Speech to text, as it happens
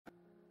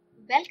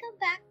Welcome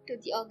back to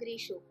the Augray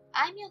Show.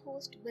 I'm your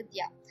host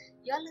Vidya.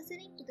 You're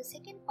listening to the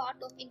second part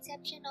of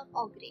Inception of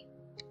Augray.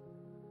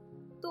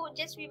 So,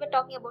 just we were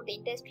talking about the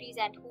industries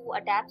and who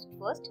adapts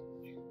first.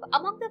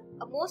 Among the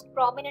most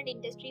prominent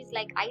industries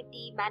like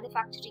IT,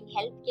 manufacturing,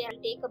 healthcare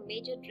will take a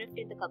major drift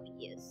in the coming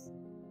years.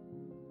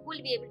 Who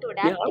will be able to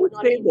Yeah, adapt I would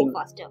say technology more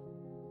faster?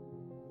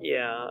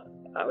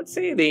 I would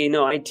say the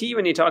IT.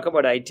 When you talk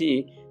about IT,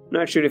 I'm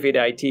not sure if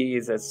IT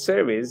is a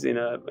service.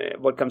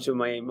 What comes to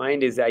my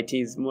mind is IT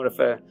is more of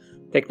a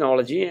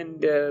technology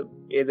and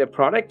either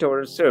product or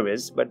a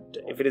service. But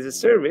if it is a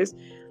service,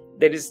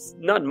 there is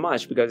not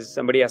much because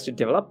somebody has to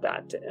develop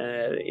that.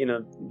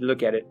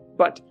 Look at it.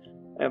 But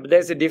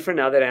there's a different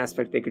other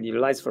aspect they could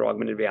utilize for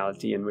augmented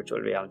reality and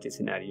virtual reality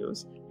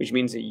scenarios, which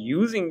means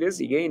using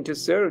this again to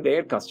serve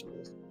their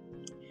customers.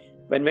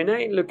 But when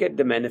I look at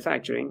the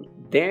manufacturing,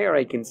 there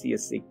I can see a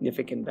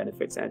significant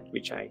benefits, at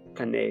which I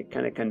kind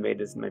of conveyed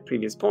this in my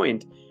previous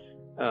point.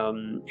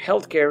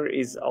 Healthcare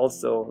is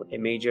also a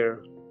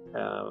major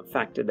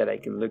factor that I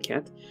can look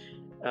at.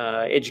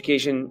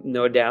 Education,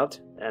 no doubt,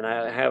 and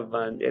I have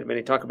when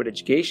I talk about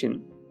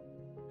education,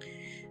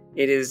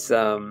 it is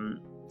somebody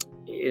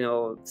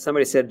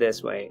said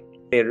this way: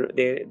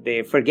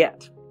 they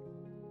forget,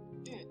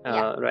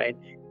 right?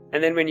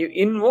 And then when you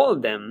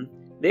involve them,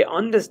 they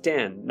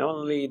understand. Not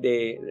only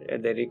they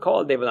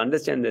recall, they will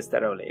understand this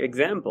thoroughly.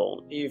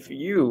 Example: if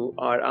you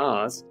are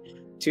asked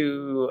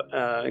to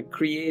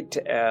create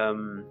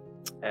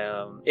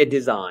a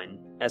design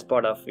as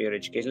part of your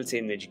education, say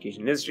in the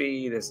education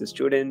industry, there's a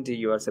student,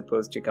 you are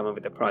supposed to come up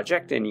with a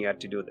project and you have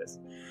to do this.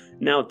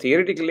 Now,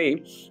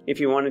 theoretically, if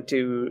you wanted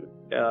to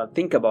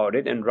think about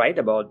it and write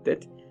about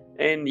it,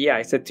 and yeah,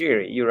 it's a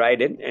theory. You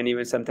write it, and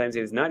even sometimes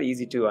it's not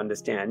easy to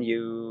understand.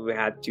 You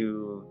had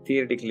to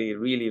theoretically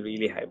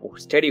really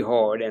study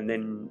hard, and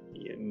then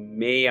you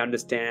may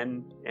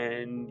understand,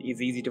 and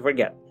it's easy to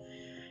forget.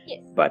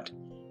 Yes. But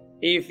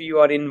if you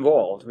are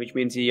involved, which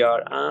means you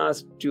are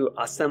asked to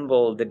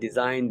assemble the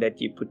design that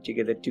you put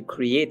together to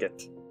create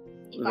it,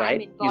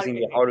 right? Using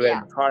the hardware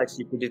and products,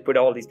 you could just put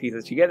all these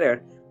pieces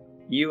together.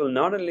 You will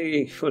not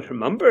only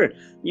remember,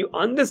 you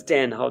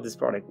understand how this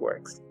product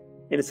works.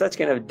 And such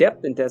kind of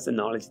depth and test and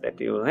knowledge that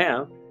you will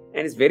have,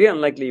 and it's very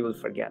unlikely you will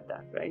forget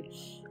that, right?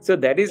 So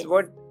that is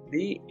what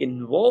the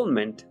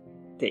involvement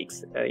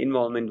takes.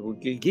 Involvement will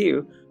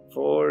give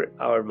for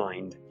our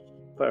mind,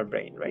 for our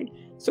brain, right?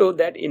 So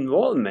that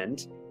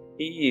involvement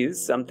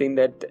is something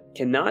that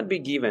cannot be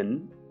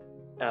given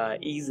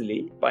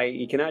easily.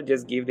 You cannot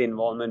just give the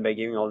involvement by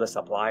giving all the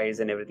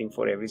supplies and everything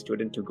for every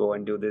student to go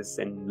and do this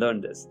and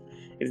learn this.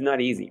 It's not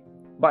easy.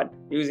 But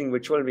using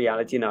virtual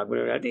reality and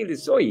augmented reality, it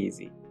is so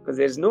easy. Because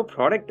there's no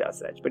product as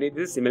such, but it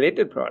is a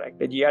simulated product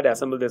that you had to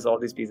assemble all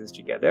these pieces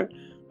together.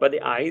 But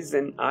the eyes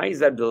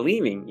are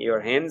believing, your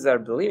hands are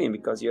believing,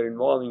 because you're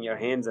involving your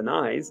hands and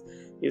eyes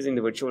using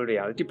the virtual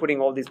reality, putting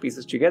all these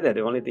pieces together.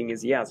 The only thing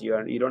is, yes,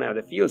 you don't have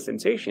the feel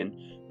sensation,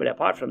 but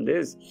apart from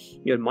this,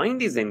 your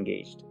mind is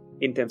engaged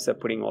in terms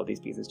of putting all these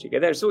pieces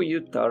together. So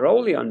you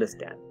thoroughly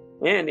understand,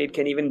 and it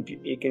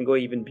can go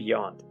even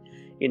beyond.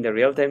 In the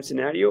real-time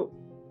scenario,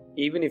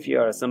 even if you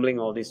are assembling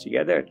all these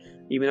together,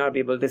 you may not be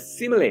able to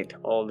simulate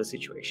all the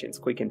situations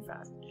quick and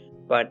fast.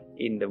 But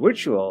in the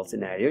virtual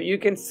scenario, you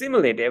can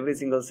simulate every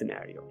single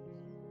scenario.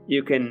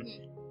 You can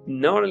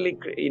not only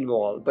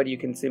involve, but you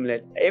can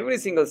simulate every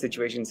single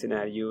situation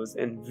scenarios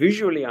and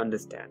visually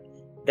understand.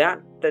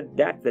 That's the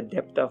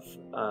depth of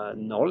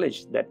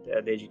knowledge that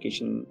the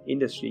education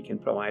industry can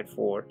provide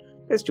for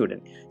a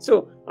student.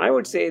 So I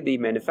would say the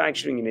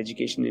manufacturing and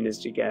education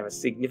industry can have a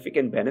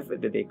significant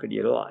benefit that they could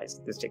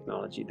utilize this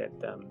technology that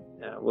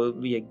will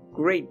be a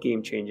great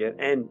game changer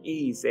and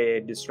is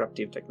a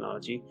disruptive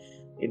technology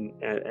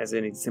as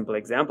a simple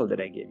example that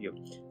I gave you.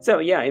 So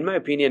yeah, in my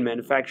opinion,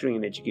 manufacturing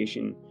and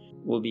education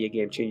will be a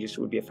game changer,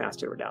 will be a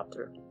faster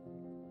adapter.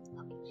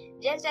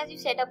 Just as you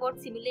said about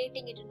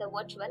simulating it in the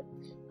virtual,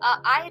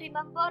 I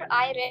remember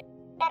I read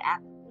that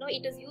app.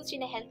 It is used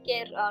in a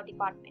healthcare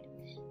department.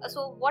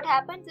 So what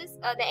happens is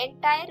the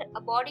entire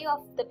body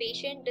of the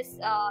patient is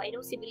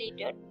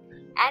simulated,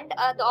 and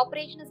the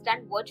operation is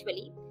done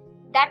virtually.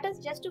 That is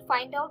just to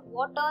find out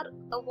what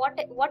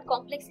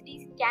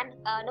complexities can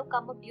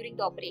come up during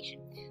the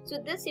operation. So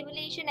this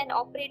simulation and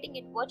operating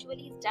it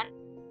virtually is done.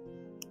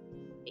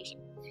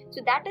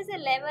 So that is a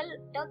level,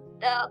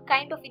 the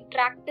kind of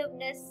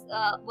interactiveness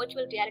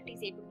virtual reality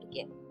is able to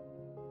give.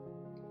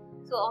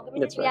 So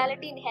augmented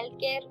reality in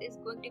healthcare is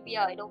going to be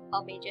a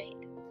major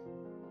hit.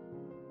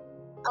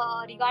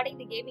 Regarding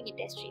the gaming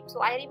industry,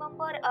 so I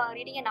remember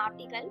reading an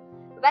article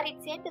where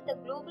it said that the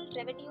global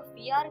revenue of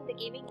VR in the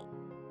gaming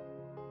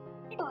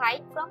to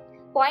hike from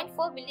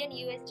 0.4 billion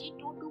USD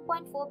to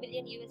 2.4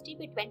 billion USD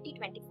by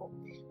 2024,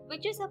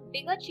 which is a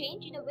bigger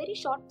change in a very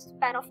short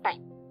span of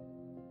time.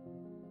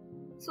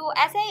 So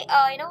as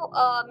I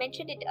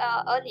mentioned it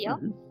earlier,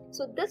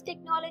 so this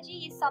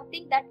technology is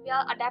something that we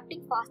are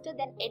adapting faster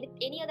than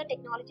any other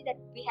technology that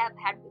we have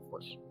had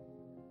before.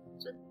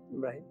 So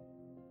right.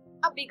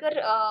 A bigger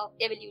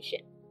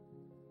evolution.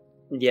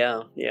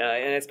 Yeah,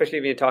 and especially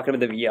when you're talking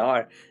about the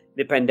VR,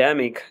 the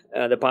pandemic,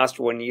 the past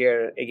 1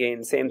 year,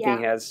 again, same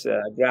thing has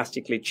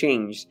drastically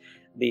changed.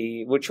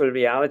 The virtual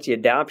reality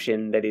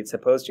adoption that it's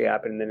supposed to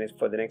happen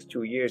for the next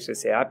 2 years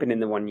has happened in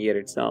the 1 year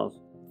itself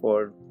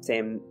for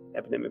same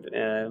epidemic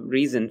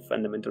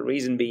fundamental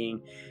reason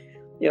being,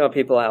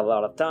 people have a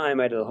lot of time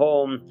at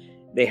home.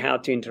 They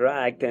have to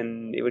interact,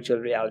 and virtual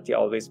reality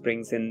always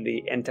brings in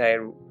the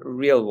entire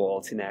real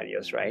world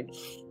scenarios, right?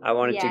 I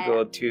wanted to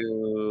go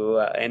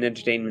to an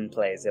entertainment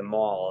place, a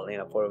mall,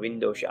 for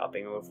window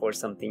shopping or for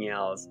something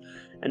else.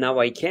 And now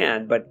I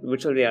can, but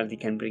virtual reality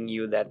can bring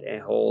you that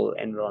whole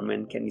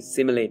environment, can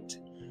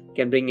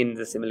bring in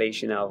the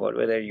simulation of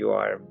whether you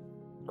are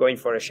going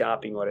for a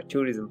shopping or a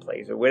tourism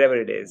place or wherever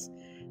it is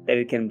that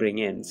it can bring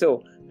in.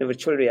 So the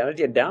virtual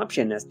reality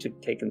adoption has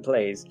taken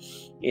place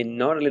in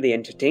not only the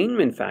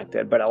entertainment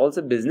factor, but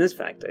also business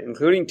factor,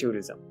 including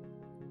tourism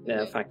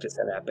factors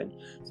that happen.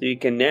 So you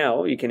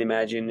can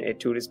imagine a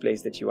tourist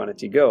place that you wanted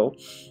to go.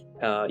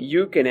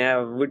 You can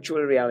have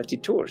virtual reality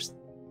tours.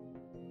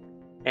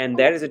 And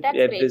that is a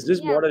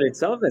business model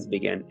itself has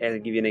begun. I'll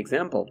give you an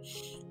example.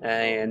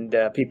 And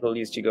people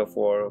used to go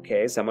for,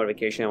 summer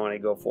vacation, I want to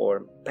go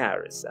for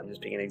Paris. I'm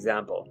just picking an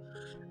example.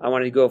 I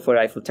want to go for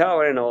Eiffel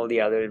Tower and all the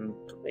other,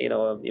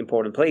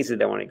 important places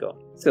that I want to go.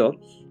 So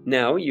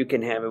now you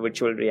can have a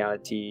virtual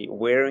reality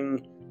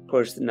wearing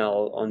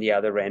personnel on the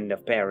other end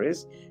of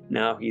Paris.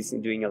 Now he's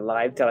doing a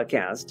live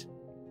telecast.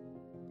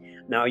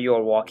 Now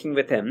you're walking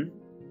with him,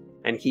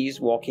 and he's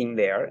walking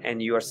there,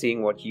 and you are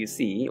seeing what he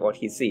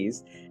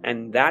sees.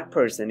 And that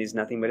person is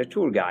nothing but a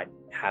tour guide,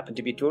 happened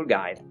to be tour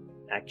guide,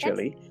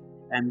 actually.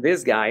 And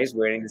this guy is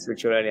wearing this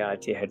virtual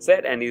reality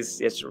headset, and he's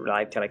just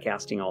live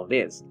telecasting all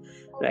this.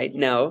 Right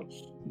now,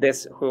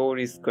 this who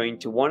is going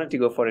to want to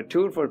go for a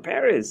tour for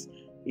Paris,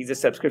 is a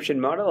subscription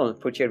model.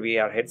 Put your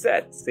VR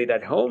headset, sit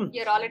at home.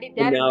 You're already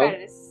there in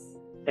Paris.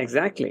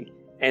 Exactly.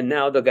 And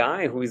now the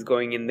guy who is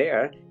going in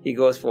there, he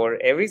goes for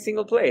every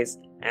single place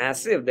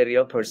as if the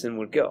real person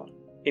would go,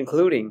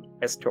 including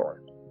a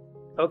store.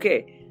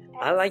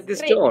 I like this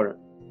store.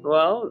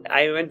 Well,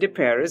 I went to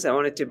Paris. I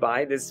wanted to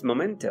buy this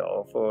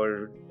memento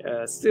for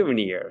a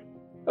souvenir.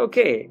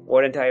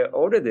 Why don't I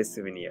order this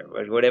souvenir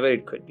or whatever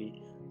it could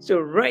be? So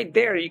right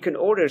there, you can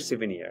order a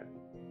souvenir,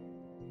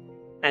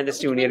 and the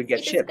souvenir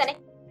gets shipped.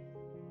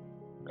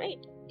 Great.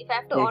 If I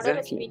have to order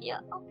a souvenir,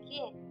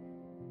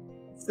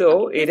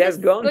 So it has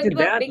gone to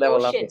that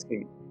level of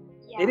experience.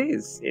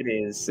 It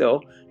is.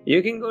 So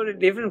you can go to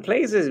different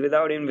places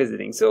without even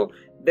visiting. So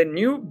the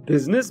new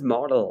business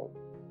model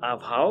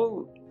of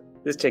how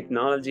this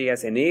technology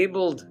has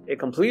enabled a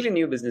completely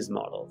new business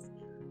model.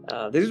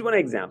 This is one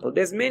example.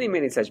 There's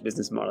many such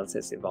business models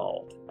has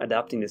evolved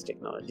adopting this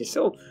technology.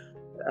 So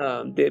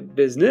the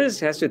business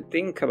has to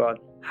think about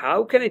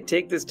how can I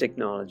take this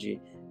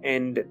technology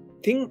and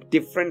think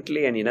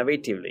differently and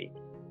innovatively,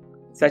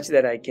 such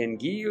that I can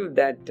give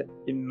that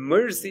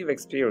immersive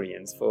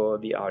experience for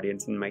the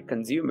audience and my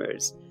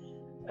consumers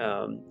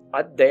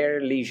at their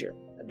leisure,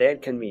 at their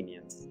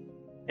convenience,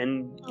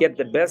 and get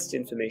the best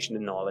information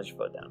and knowledge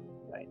for them,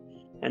 right?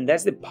 And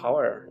that's the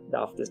power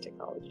of this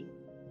technology.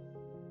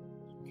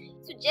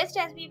 So just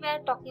as we were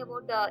talking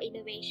about the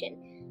innovation,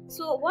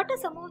 so what are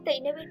some of the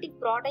innovative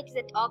products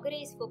that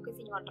Augray is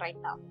focusing on right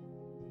now?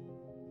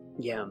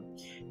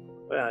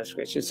 That's a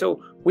question.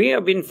 So we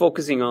have been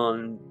focusing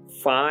on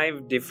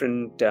 5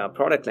 different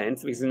product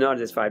lines. This is not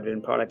just 5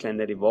 different product lines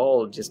that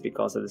evolved just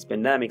because of this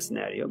pandemic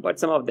scenario, but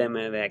some of them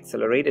have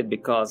accelerated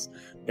because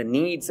the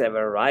needs are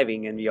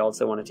arriving, and we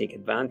also want to take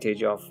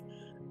advantage of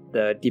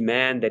the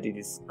demand that it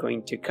is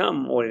going to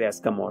come, or it has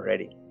come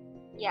already.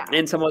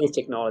 And some of the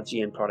technology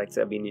and products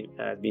have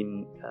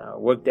been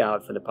worked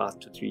out for the past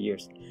 2-3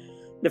 years.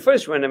 The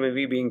first one,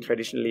 we being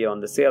traditionally on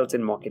the sales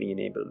and marketing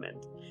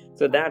enablement.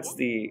 So that's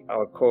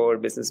our core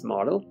business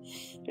model,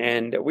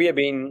 and we have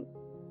been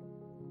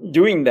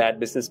doing that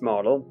business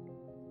model.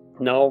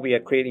 Now we are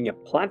creating a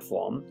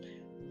platform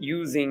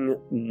using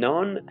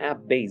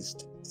non-app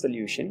based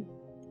solution.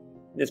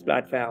 This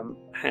platform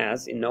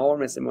has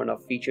enormous amount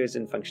of features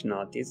and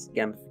functionalities.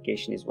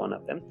 Gamification is one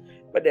of them,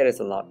 but there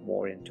is a lot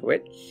more into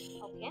it.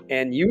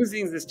 And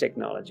using this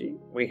technology,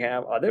 we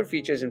have other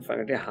features and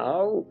functionality,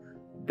 how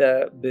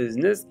the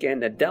business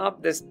can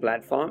adopt this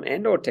platform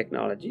and or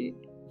technology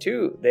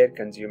to their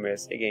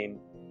consumers. Again,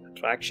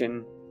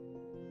 attraction,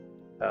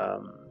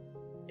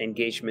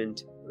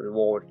 engagement,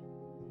 reward,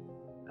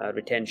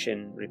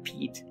 retention,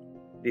 repeat.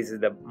 This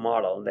is the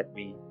model that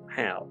we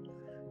have.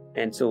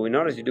 And so in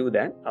order to do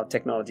that, our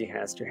technology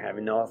has to have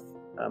enough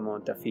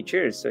amount of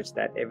features such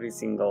that every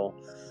single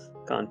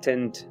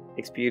content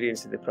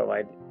experience that they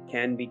provide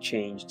can be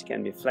changed,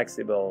 can be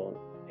flexible,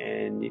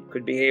 and it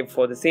could behave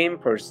for the same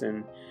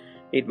person.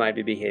 It might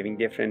be behaving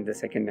different the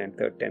second and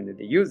third time that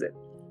they use it.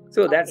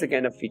 So that's the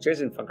kind of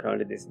features and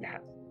functionality this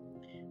has.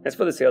 That's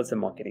for the sales and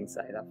marketing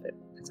side of it.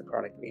 It's a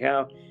product we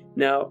have.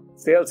 Now,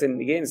 sales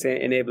and again,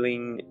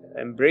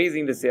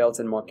 embracing the sales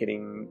and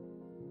marketing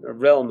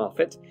realm of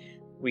it,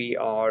 we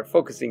are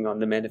focusing on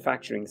the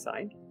manufacturing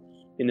side.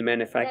 In the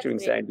manufacturing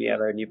side, we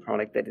have a new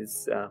product that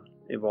is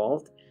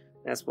evolved.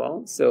 as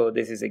well. So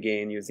this is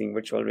again using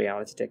virtual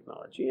reality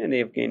technology, and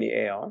again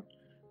the AR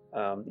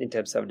in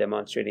terms of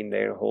demonstrating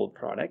their whole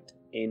product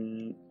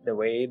in the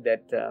way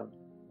that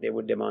they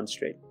would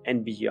demonstrate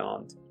and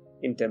beyond,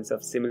 in terms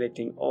of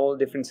simulating all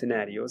different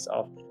scenarios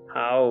of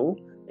how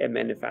a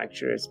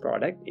manufacturer's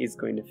product is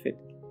going to fit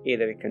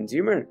either a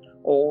consumer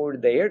or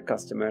their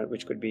customer,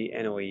 which could be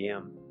an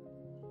OEM,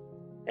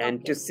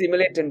 and to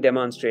simulate and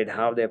demonstrate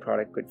how their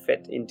product could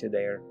fit into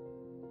their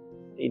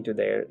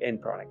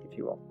end product, if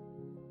you will.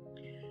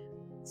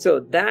 So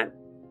that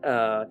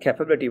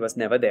capability was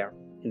never there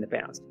in the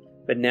past.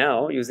 But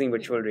now, using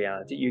virtual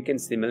reality, you can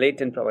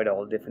simulate and provide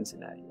all different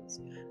scenarios.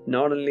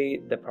 Not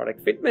only the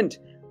product fitment,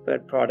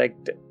 but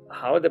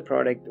how the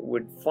product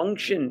would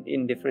function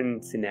in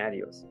different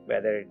scenarios,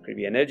 whether it could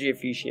be energy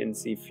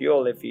efficiency,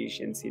 fuel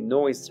efficiency,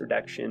 noise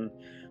reduction,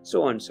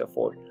 so on and so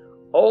forth.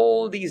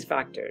 All these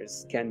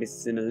factors can be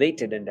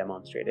simulated and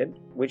demonstrated,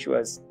 which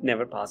was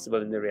never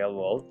possible in the real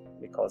world,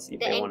 because if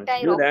they wanted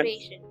to do that,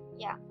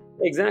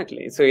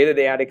 exactly. So either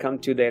they had to come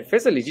to their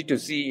facility to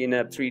see in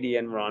a 3D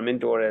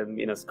environment or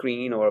a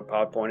screen or a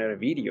PowerPoint or a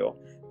video,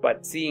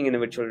 but seeing in a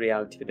virtual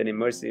reality with an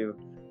immersive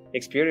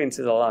experience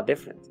is a lot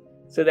different.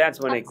 So that's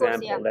one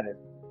example.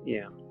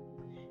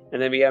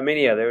 And then we have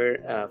many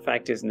other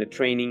factors in the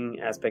training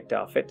aspect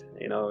of it.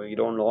 You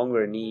don't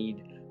longer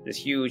need this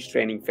huge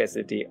training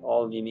facility.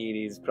 All you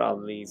need is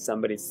probably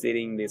somebody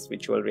sitting this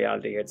virtual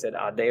reality headset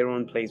at their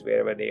own place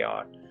wherever they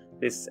are.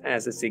 This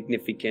has a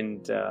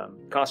significant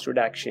cost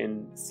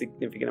reduction,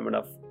 significant amount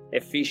of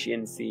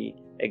efficiency,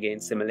 again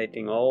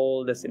simulating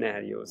all the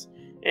scenarios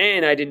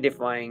and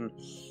identifying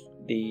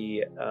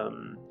the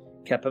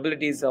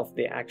capabilities of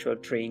the actual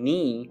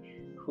trainee,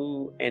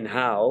 who and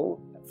how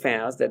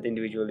fast that the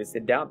individual is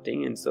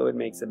adapting, and so it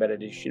makes a better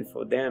decision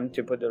for them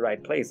to put the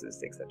right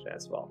places, etc.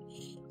 as well.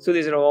 So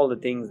these are all the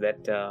things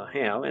that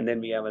have, and then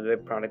we have another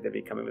product that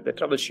we come in with the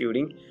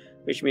troubleshooting,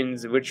 which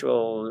means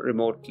virtual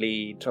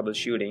remotely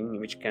troubleshooting,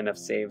 which kind of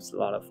saves a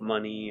lot of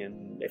money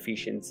and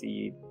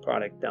efficiency,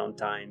 product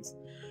downtimes,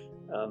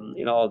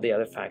 all the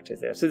other factors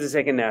there. So the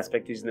second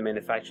aspect is the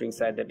manufacturing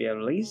side that we have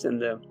released,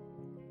 and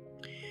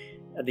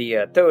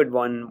the third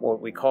one,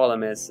 what we call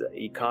them as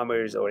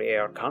e-commerce or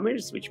AR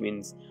commerce, which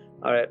means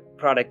our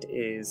product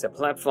is a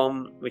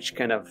platform which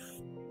kind of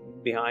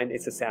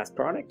it's a SaaS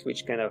product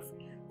which kind of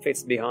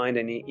fits behind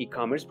an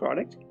e-commerce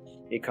product.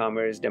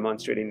 E-commerce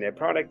demonstrating their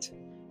product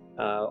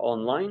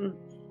online.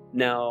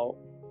 Now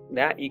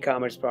that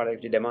e-commerce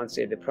product to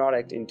demonstrate the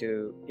product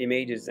into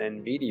images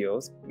and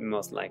videos,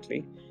 most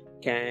likely,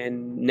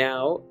 can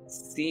now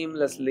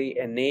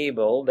seamlessly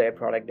enable their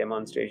product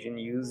demonstration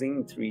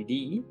using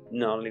 3D,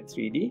 not only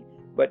 3D,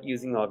 but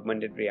using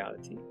augmented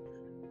reality.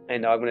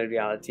 And augmented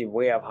reality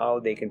way of how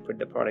they can put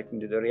the product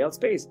into the real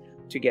space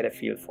to get a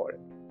feel for it.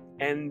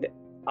 And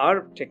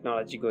our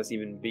technology goes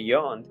even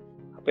beyond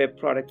a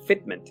product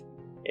fitment.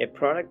 A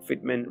product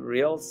fitment,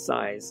 real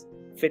size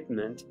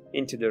fitment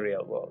into the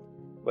real world.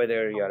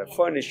 Whether you are a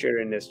furniture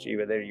industry,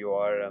 whether you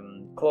are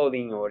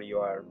clothing, or you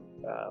are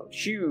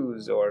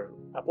shoes or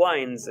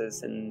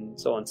appliances and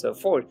so on and so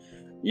forth,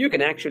 you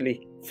can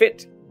actually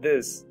fit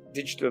this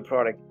digital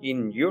product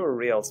in your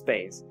real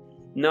space.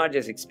 Not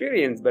just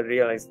experience, but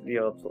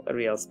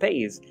real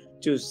space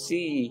to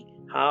see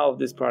how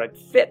this product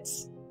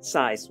fits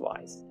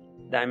size-wise,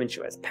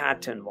 dimension-wise,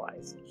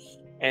 pattern-wise,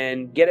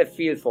 and get a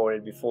feel for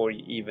it before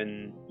you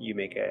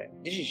make a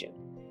decision.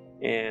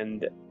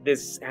 And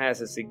this has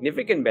a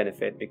significant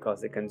benefit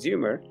because the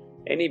consumer,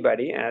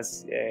 anybody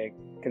as a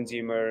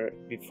consumer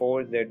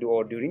before they do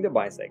or during the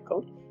buy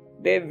cycle,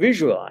 they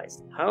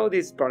visualize how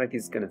this product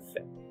is going to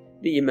fit.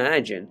 They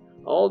imagine,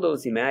 all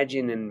those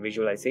imagine and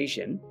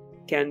visualization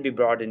can be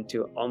brought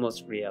into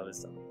almost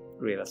realistic.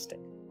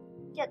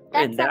 Yeah,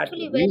 that's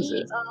actually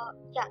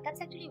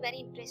very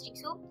interesting.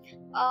 So,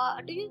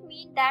 do you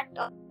mean that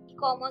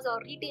e-commerce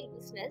or retail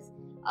business,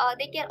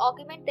 they can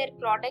augment their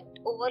product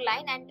over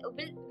line, and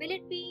will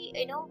it be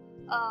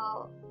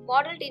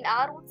modeled in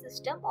our own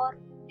system, or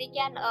they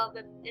can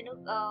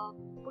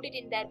put it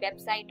in their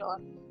website, or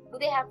do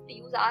they have to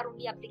use our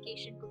only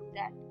application to do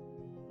that?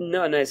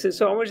 No.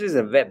 So ours is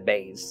a web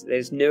base.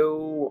 There's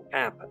no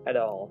app at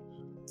all.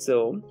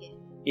 So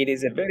it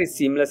is a very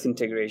seamless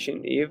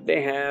integration. If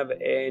they have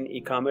an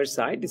e-commerce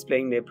site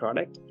displaying their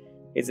product,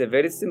 it's a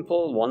very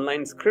simple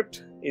one-line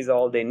script is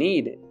all they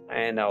need,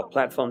 and our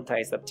platform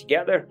ties up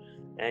together,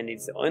 and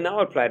it's on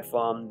our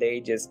platform. They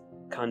just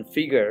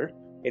configure.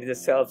 It is a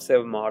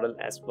self-serve model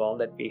as well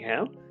that we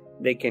have.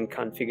 They can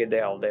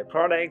configure all their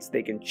products.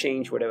 They can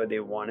change whatever they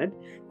wanted.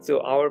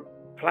 So our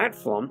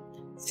platform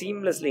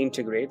seamlessly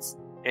integrates,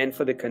 and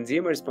for the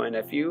consumer's point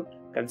of view,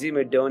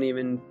 consumer don't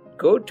even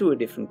go to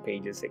different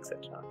pages,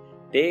 etc.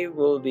 They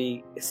will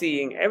be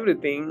seeing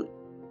everything,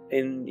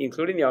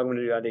 including the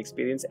augmented reality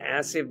experience,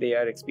 as if they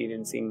are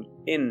experiencing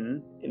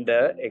in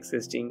the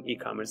existing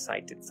e-commerce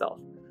site itself.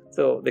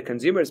 So the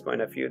consumer's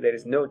point of view, there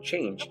is no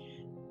change.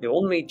 The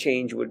only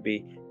change would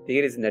be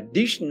there is an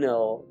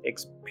additional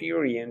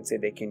experience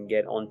that they can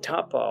get on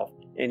top of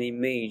an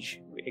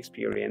image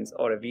experience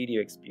or a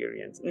video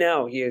experience.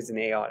 Now here's an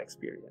AR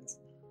experience.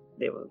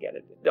 They will get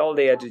it. All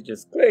they have to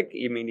just click,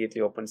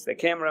 immediately opens the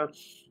camera.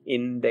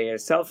 In their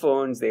cell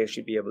phones, they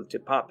should be able to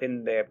pop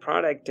in their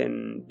product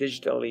and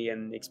digitally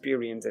and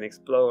experience and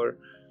explore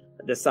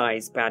the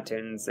size,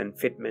 patterns, and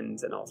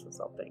fitments and all sorts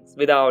of things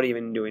without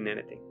even doing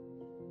anything.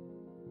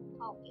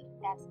 Okay,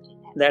 that's great.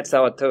 That's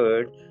our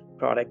third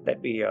product that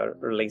we are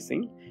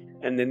releasing.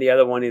 And then the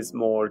other one is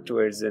more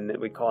towards, and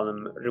we call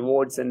them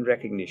rewards and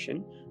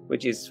recognition,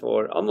 which is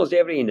for almost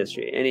every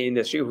industry, any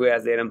industry who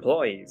has their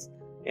employees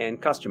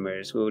and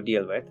customers who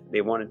deal with.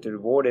 They wanted to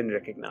reward and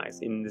recognize.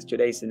 In this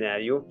today's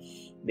scenario,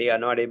 they are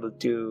not able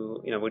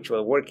to,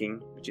 virtual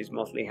working, which is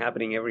mostly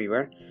happening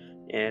everywhere,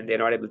 and they're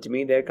not able to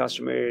meet their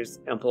customers,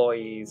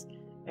 employees.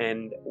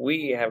 And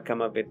we have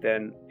come up with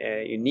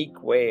a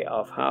unique way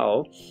of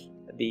how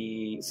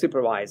the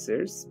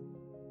supervisors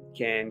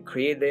can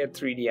create their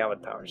 3D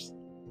avatars,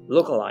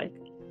 lookalike,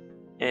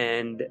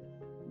 and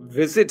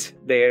visit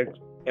their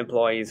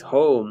employees'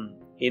 home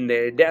in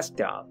their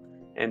desktop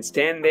and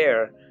stand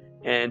there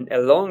and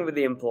along with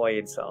the employee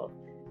itself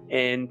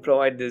and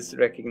provide this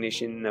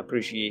recognition,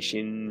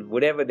 appreciation,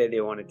 whatever that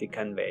they wanted to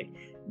convey.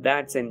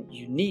 That's a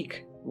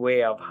unique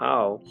way of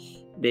how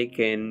they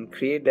can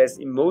create this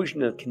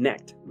emotional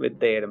connect with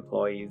their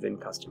employees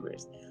and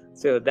customers.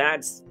 So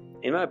that's,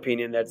 in my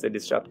opinion, that's a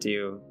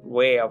disruptive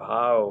way of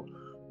how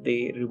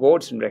the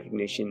rewards and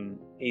recognition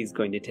is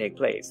going to take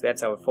place.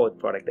 That's our fourth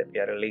product that we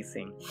are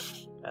releasing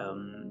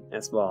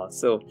as well.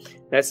 So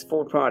that's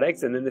 4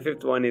 products. And then the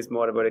fifth one is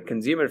more about a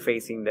consumer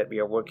facing that we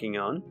are working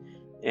on.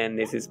 And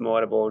this is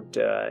more about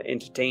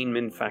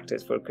entertainment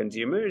factors for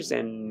consumers.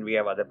 And we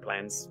have other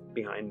plans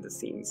behind the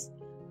scenes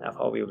of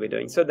how we will be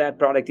doing. So that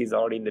product is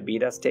already in the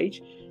beta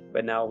stage,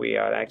 but now we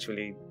are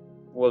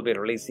we'll be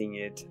releasing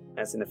it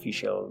as an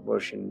official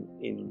version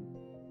in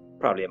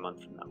probably a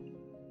month from now.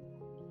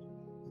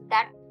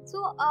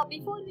 So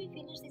before we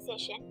finish the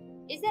session,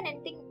 is there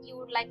anything you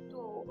would like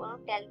to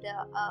tell the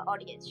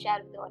audience, share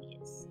with the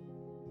audience?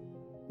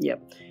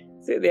 Yep.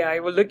 So I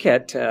will look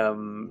at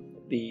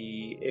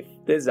if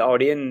this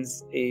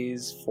audience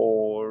is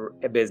for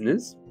a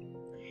business,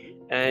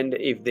 and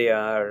if they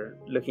are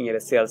looking at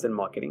a sales and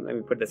marketing. Let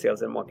me put the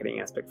sales and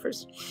marketing aspect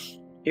first.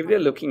 If they're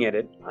looking at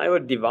it, I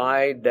would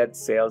divide that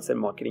sales and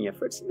marketing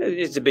efforts.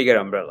 It's a bigger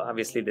umbrella.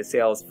 Obviously, the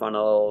sales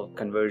funnel,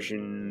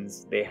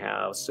 conversions, they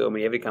have so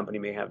many. Every company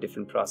may have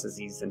different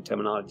processes and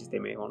terminologies they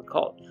may want to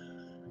call.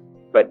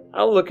 But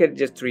I'll look at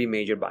just 3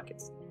 major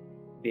buckets: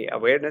 the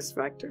awareness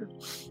factor,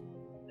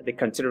 the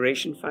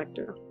consideration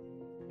factor,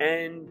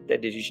 and the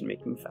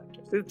decision-making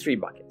factor. So the 3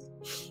 buckets.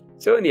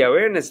 So in the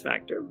awareness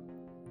factor,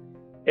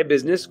 a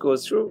business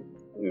goes through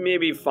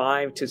maybe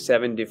 5 to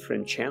 7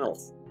 different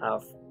channels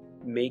of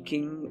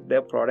making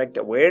their product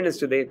awareness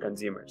to their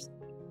consumers.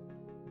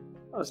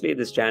 Mostly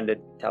the standard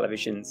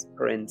televisions,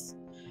 prints,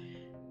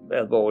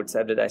 billboards,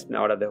 advertisement,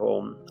 out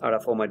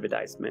of home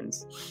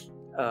advertisements,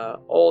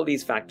 all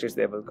these factors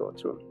they will go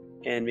through,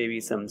 and maybe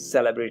some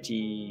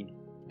celebrity,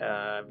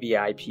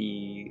 VIP.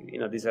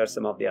 These are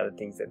some of the other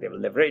things that they will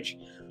leverage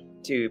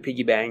to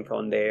piggy bank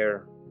on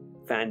their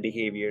fan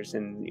behaviors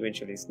and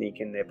eventually sneak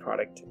in their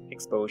product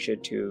exposure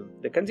to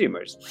the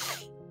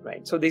consumers.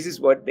 Right. So this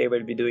is what they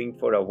will be doing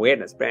for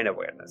awareness, brand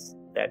awareness.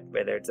 That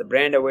whether it's a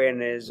brand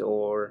awareness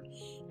or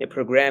a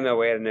program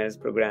awareness,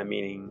 program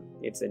meaning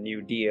it's a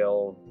new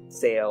deal,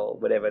 sale,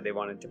 whatever they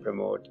wanted to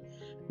promote,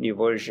 new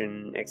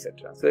version,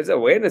 etc. So it's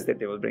awareness that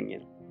they will bring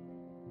in.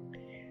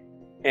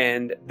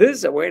 And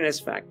this awareness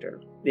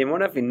factor, the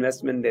amount of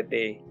investment that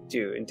they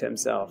do in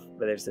terms of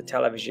whether it's the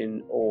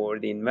television or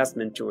the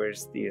investment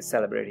towards the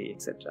celebrity,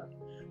 etc.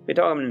 We're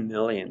talking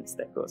millions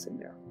that goes in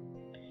there.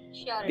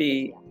 Sure.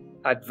 The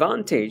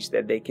advantage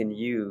that they can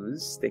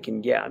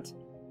get,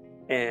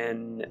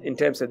 and in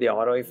terms of the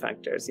ROI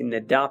factors in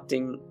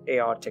adopting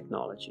AR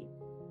technology,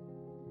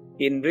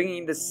 in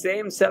bringing the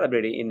same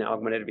celebrity in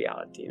augmented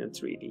reality in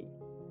 3D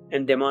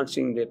and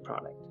demonstrating their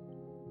product,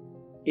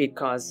 it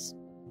costs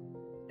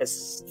a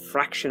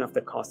fraction of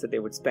the cost that they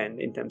would spend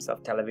in terms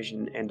of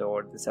television and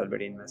or the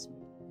celebrity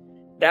investment.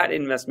 That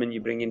investment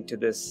you bring into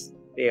this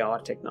AR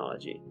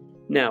technology.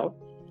 Now,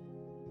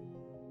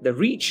 the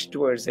reach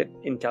towards it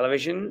in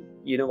television,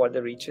 you know what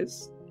the reach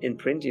is. In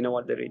print, you know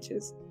what the reach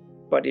is.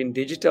 But in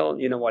digital,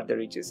 you know what the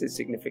reach is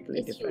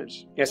significantly different.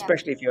 Huge.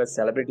 Especially if you're a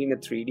celebrity in a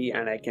 3D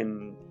and I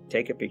can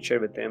take a picture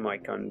with him, I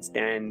can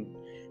stand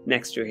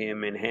next to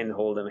him and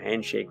handhold him,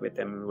 handshake with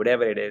him,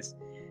 whatever it is.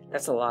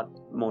 That's a lot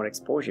more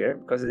exposure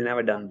because it's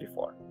never done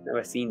before,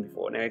 never seen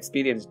before, never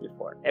experienced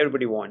before.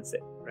 Everybody wants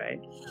it, right?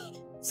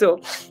 So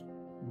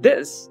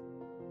this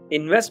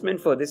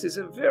investment for this is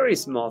a very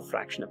small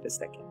fraction of a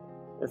second.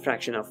 A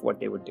fraction of what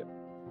they would do.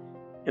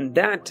 And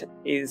that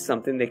is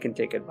something they can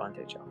take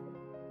advantage of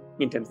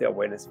in terms of the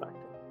awareness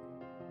factor.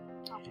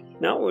 Okay.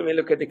 Now when we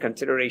look at the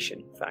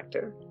consideration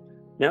factor,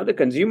 now the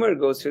consumer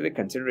goes through the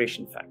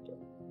consideration factor.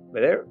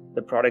 Whether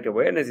the product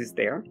awareness is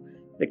there,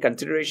 the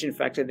consideration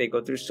factor, they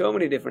go through so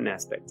many different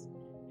aspects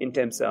in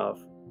terms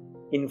of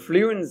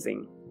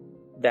influencing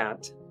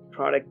that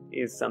product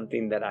is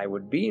something that I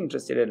would be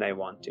interested in and I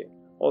want to.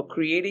 Or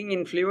creating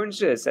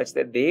influencers such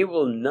that they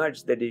will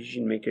nudge the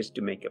decision makers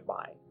to make a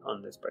buy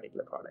on this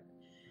particular product.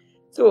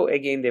 So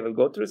again, they will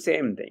go through the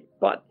same thing.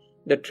 But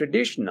the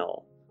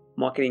traditional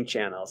marketing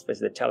channels,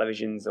 especially the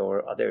televisions or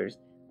others,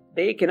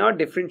 they cannot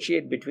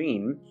differentiate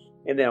between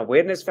the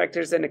awareness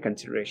factors and a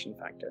consideration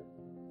factor.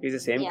 Is the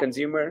same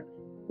consumer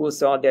who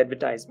saw the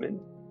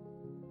advertisement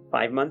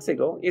 5 months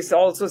ago is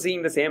also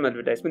seeing the same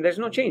advertisement.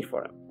 There's no change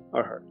for him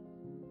or her,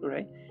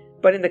 right?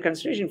 But in the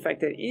consideration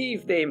factor,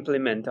 if they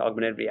implement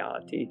augmented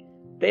reality,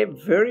 they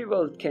very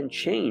well can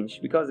change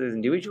because this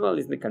individual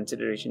is the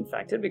consideration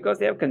factor because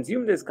they have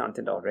consumed this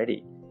content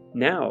already.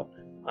 Now,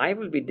 I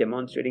will be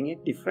demonstrating a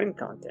different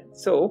content.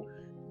 So,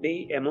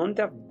 the amount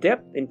of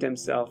depth in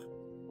terms of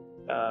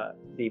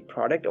the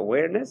product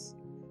awareness,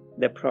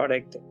 the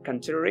product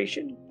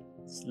consideration,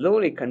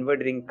 slowly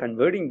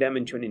converting them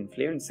into an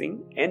influencing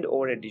and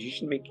or a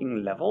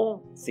decision-making level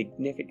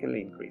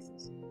significantly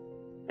increases.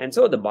 And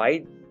so the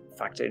buy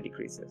factor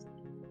decreases.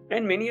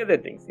 And many other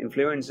things.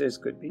 Influencers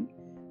could be,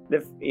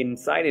 the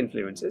inside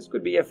influencers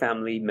could be a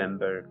family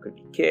member, could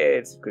be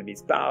kids, could be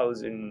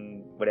spouse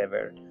and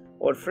whatever,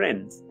 or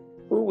friends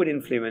who would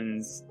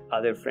influence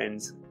other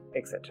friends,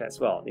 etc. as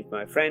well. If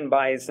my friend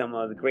buys some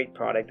of the great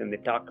product and they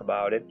talk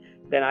about it,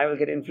 then I will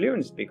get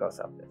influenced because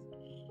of this.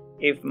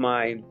 If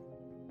my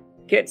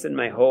kids in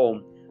my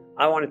home,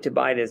 I wanted to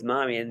buy this,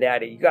 mommy and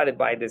daddy, you got to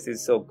buy this,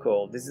 it's so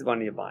cool, this is one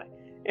you buy.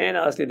 And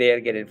also they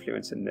get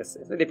influenced in this,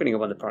 so depending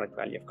upon the product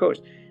value, of course.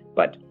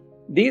 But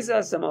these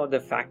are some of the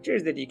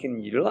factors that you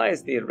can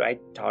utilize the right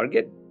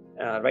targeted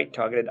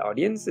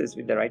audiences.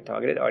 With the right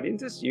targeted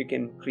audiences, you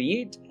can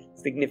create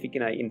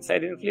significant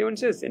inside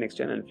influencers and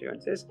external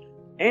influencers,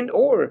 and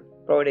or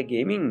provide a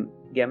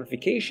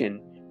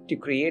gamification to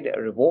create a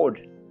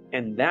reward,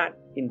 and that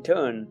in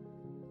turn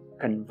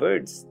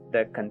converts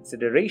the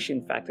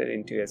consideration factor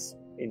into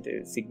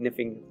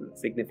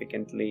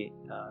significantly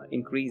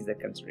increase the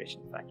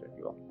consideration factor, if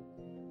you will.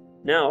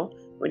 Now,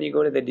 when you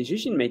go to the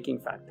decision-making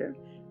factor,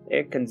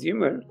 a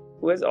consumer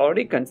who has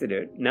already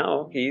considered,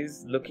 now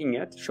he's looking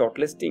at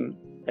shortlisting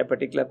a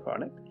particular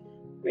product.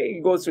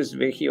 He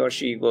or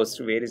she goes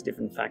through various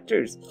different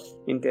factors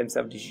in terms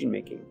of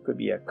decision-making. Could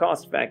be a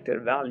cost factor,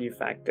 value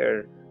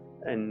factor,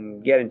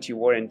 and guarantee,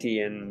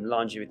 warranty, and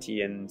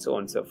longevity, and so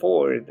on and so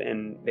forth,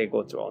 and they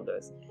go through all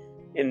this.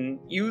 And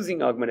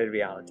using augmented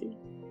reality,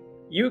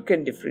 you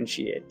can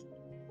differentiate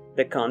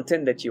the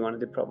content that you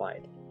wanted to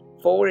provide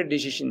for a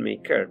decision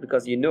maker,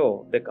 because you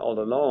know that all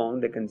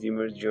along the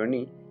consumer's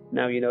journey,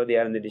 now you know they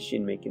are in the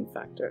decision making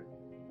factor.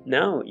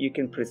 Now you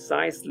can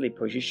precisely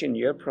position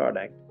your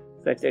product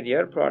such that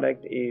your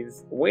product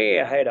is way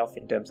ahead of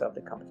in terms of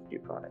the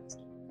competitive products.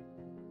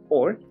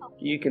 Or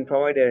you can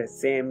provide a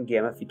same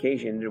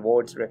gamification,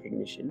 rewards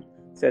recognition,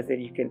 so that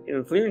you can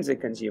influence the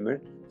consumer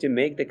to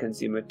make the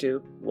consumer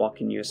to walk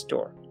in your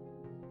store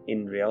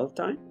in real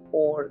time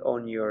or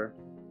on your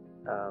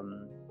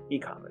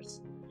e-commerce.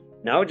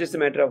 Now just a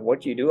matter of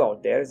what you do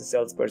out there as a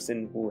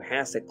salesperson who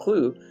has a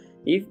clue.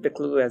 If the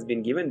clue has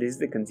been given, this is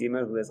the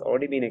consumer who has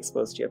already been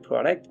exposed to your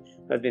product,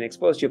 has been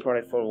exposed to your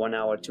product for 1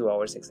 hour, 2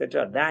 hours,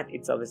 etc. That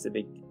itself is a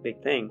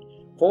big thing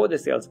for the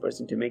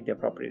salesperson to make the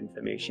appropriate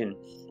information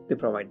to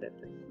provide that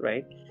thing,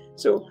 right?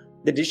 So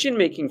the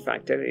decision-making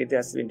factor, it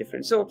has been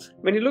different. So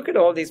when you look at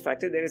all these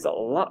factors, there is a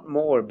lot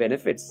more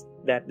benefits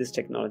that this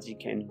technology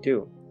can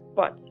do.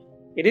 But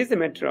it is a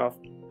matter of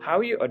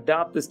how you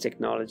adopt this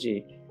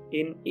technology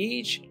in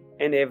each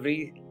and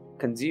every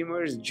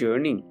consumer's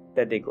journey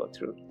that they go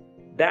through.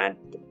 That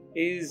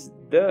is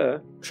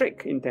the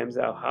trick in terms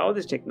of how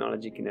this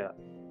technology can help.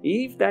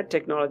 If that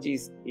technology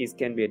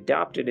can be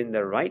adopted in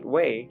the right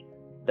way,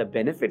 the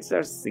benefits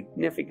are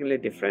significantly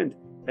different.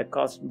 The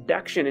cost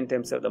reduction in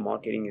terms of the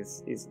marketing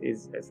is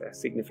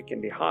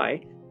significantly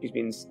high, which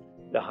means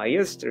the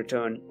highest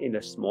return in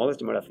the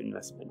smallest amount of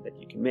investment that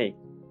you can make.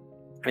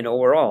 And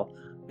overall,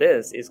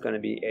 this is going to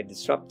be a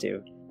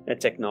disruptive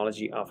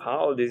technology of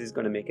how this is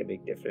going to make a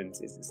big difference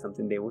is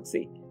something they would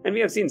see. And we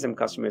have seen some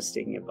customers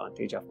taking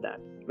advantage of that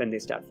when they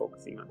start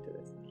focusing onto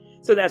this.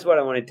 So that's what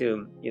I wanted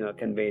to,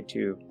 convey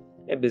to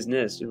a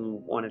business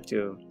who wanted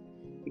to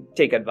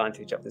take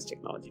advantage of this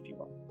technology,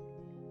 people.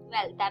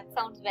 Well, that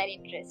sounds very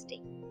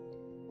interesting.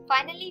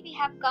 Finally, we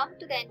have come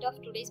to the end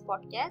of today's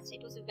podcast.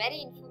 It was a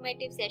very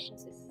informative session.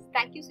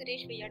 Thank you,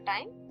 Suresh, for your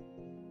time.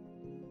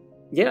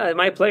 Yeah,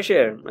 my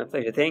pleasure. My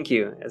pleasure. Thank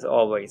you, as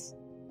always.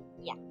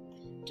 Yeah.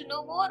 To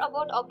know more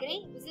about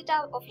Augray, visit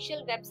our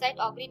official website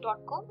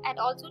augray.com and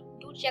also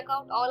do check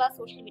out all our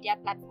social media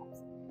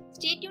platforms.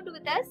 Stay tuned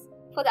with us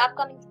for the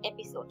upcoming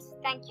episodes.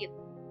 Thank you.